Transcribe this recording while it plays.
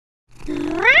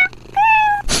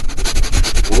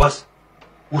У вас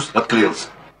ус отклеился.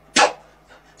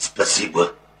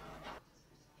 Спасибо.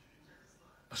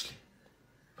 Пошли.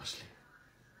 Пошли.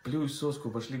 Плюй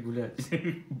соску, пошли гулять.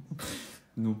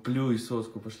 Ну, плюй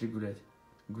соску, пошли гулять.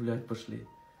 Гулять пошли.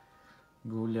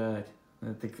 Гулять.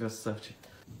 Ты красавчик.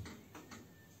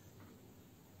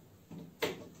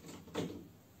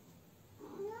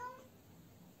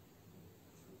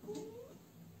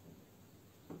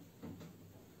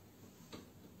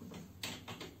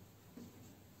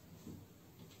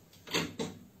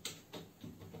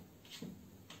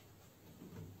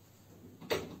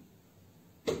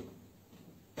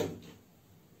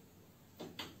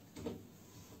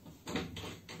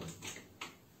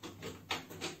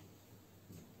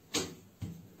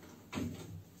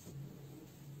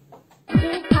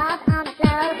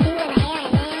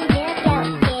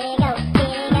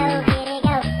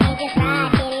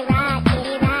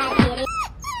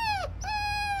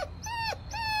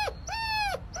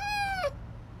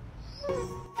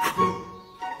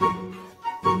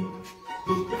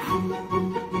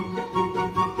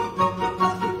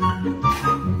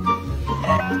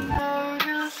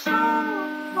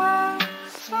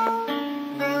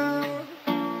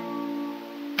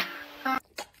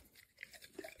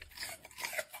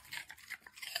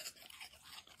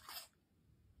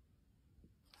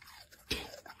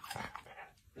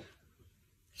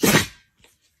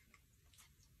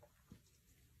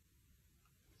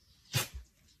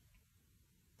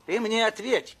 Ты мне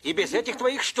ответь, и без этих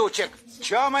твоих штучек.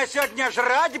 Чё мы сегодня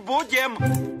жрать будем?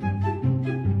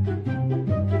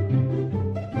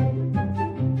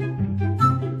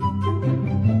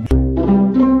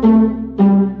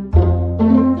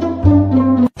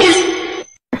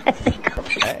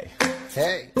 Hey,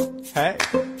 hey, hey,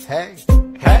 hey,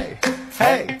 hey,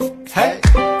 hey, hey.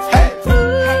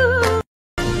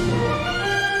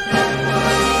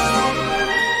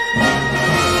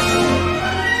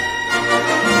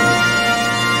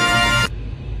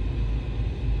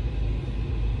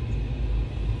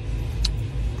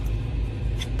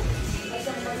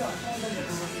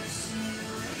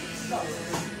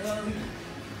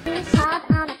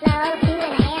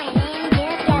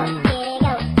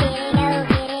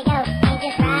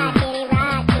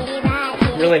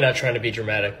 Really not trying to be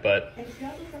dramatic, but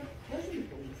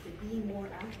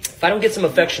if I don't get some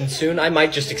affection soon, I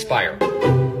might just expire.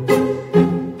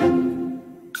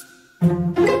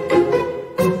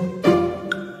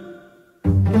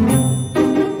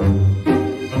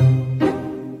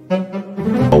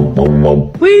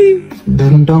 Wee,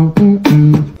 dum dum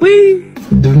wee,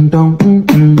 dum dum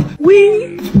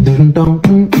wee, dum dum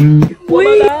wee, wee,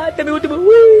 wee.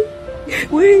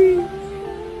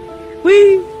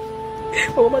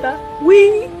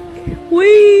 Wee,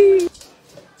 wee.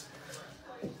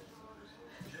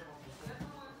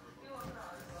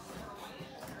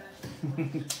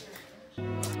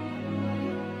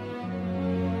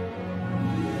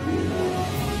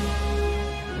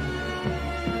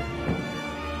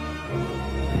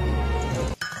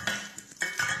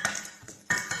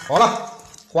 好了，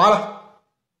划了，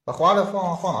把划了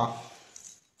放哪？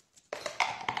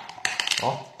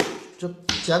好，就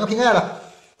剪个瓶盖了。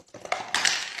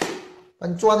把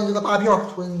你钻的这个大票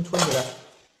吞起来，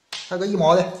还有个1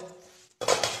毛的，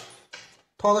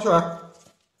套个圈儿。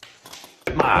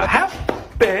My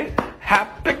happy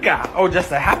guy, oh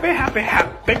just a happy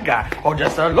guy, oh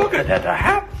just a look at that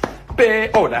happy,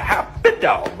 oh the happy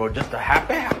dog, oh just a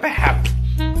happy.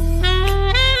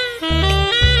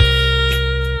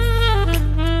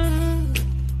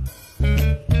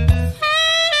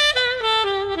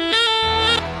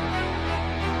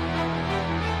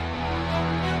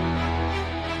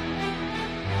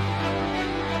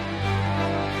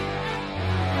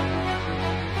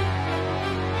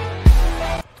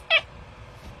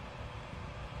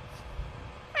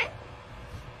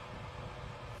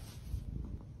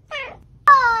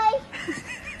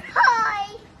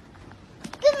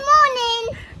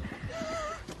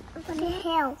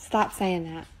 Stop saying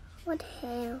that. What the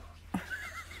hell? What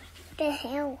the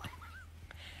hell?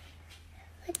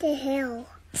 What the hell?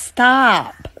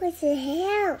 Stop. What the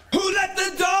hell? Who let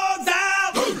the dogs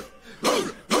out? Who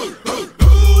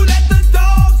let the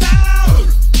dogs out?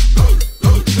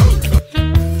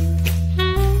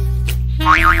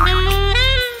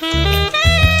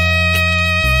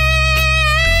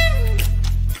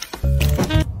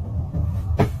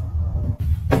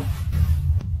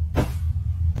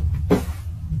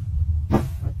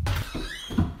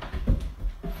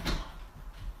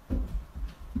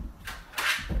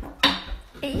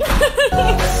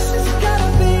 This is gonna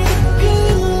be a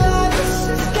good life. This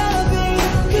is gonna be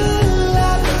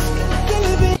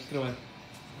открывай.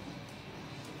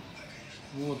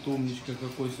 Вот умничка,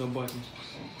 какой собаки.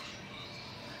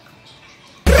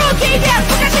 Руки вверх,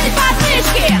 покажи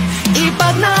подмышки. И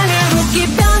погнали, руки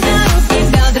бедра, руки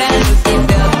бедра, руки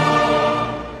бедра.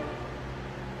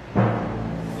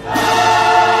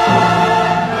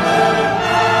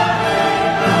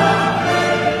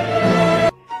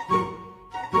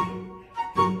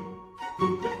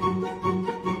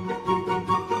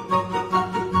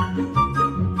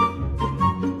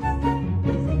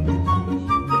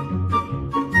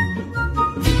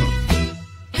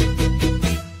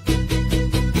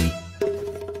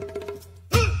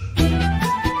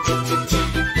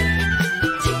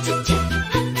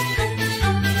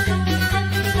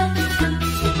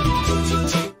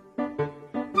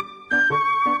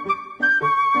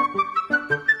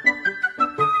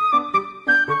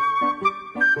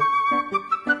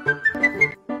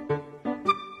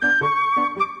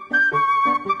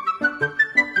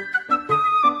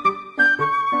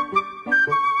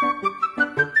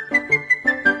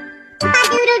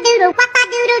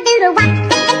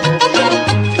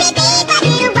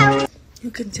 You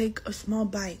can take a small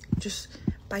bite. Just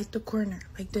bite the corner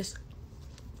like this.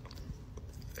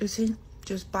 You see?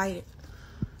 Just bite it.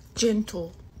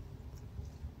 Gentle.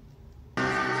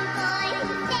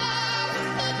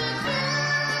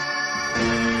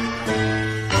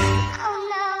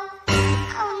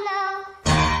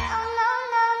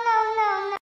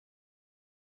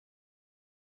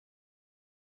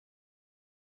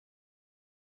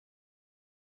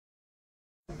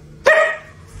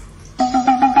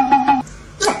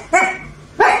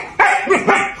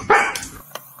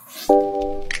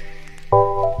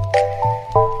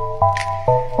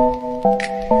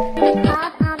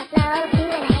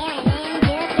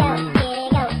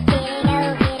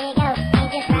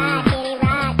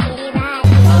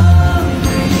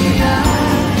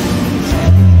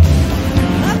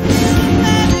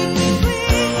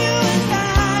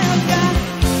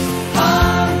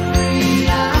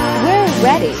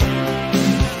 Ready.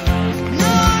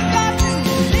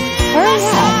 Hurry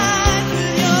up.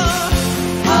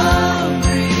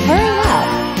 Hurry up.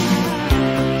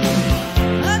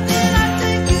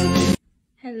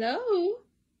 Hello.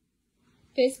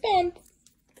 Fist bump.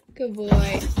 Good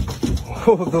boy.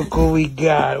 Oh, look what we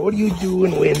got. What are you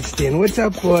doing, Winston? What's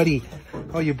up, buddy?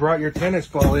 Oh, you brought your tennis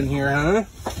ball in here, huh?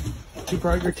 You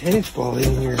brought your tennis ball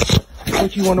in here.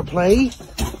 Don't you want to play?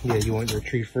 Yeah, you want your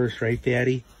treat first, right,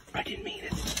 Daddy? I didn't mean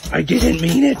it. I didn't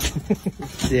mean it.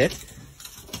 Sit.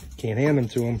 Can't hand them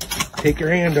to him. Take your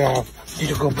hand off. He's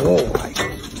a good boy.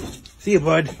 See you,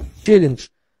 bud. Челлендж.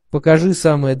 Покажи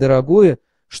самое дорогое,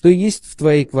 что есть в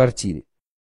твоей квартире.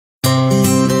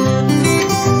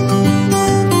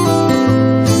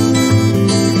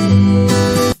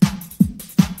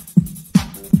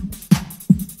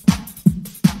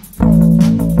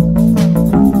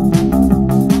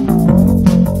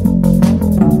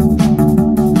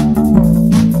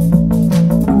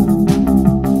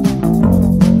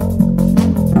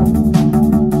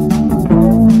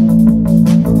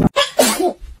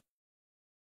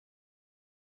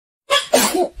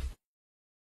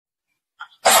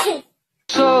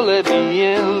 So let me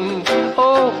in,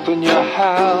 open your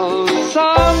house.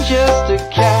 I'm just a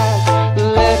cat,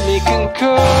 let me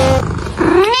concur.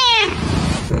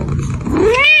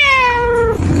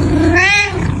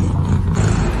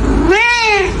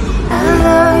 I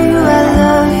love you, I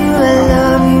love you, I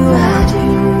love you, I do.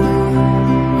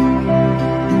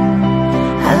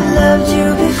 I loved you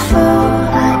before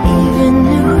I even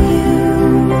knew you.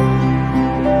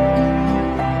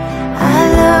 I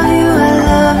love you, I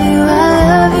love you, I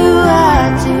love you,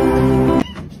 I do.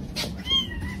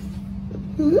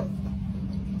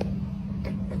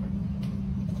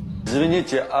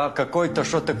 Извините, а какой-то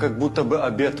что-то как будто бы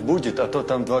обед будет, а то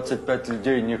там 25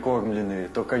 людей не кормленные,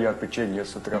 только я печенье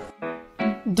с утра.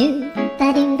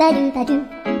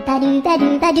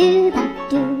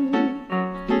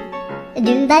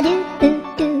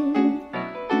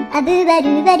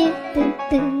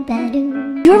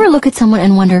 You ever look at someone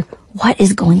and wonder what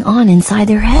is going on inside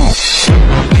their head?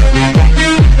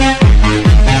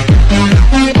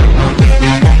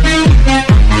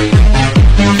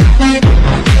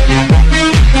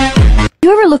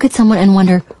 You ever look at someone and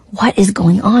wonder what is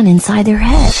going on inside their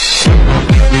head?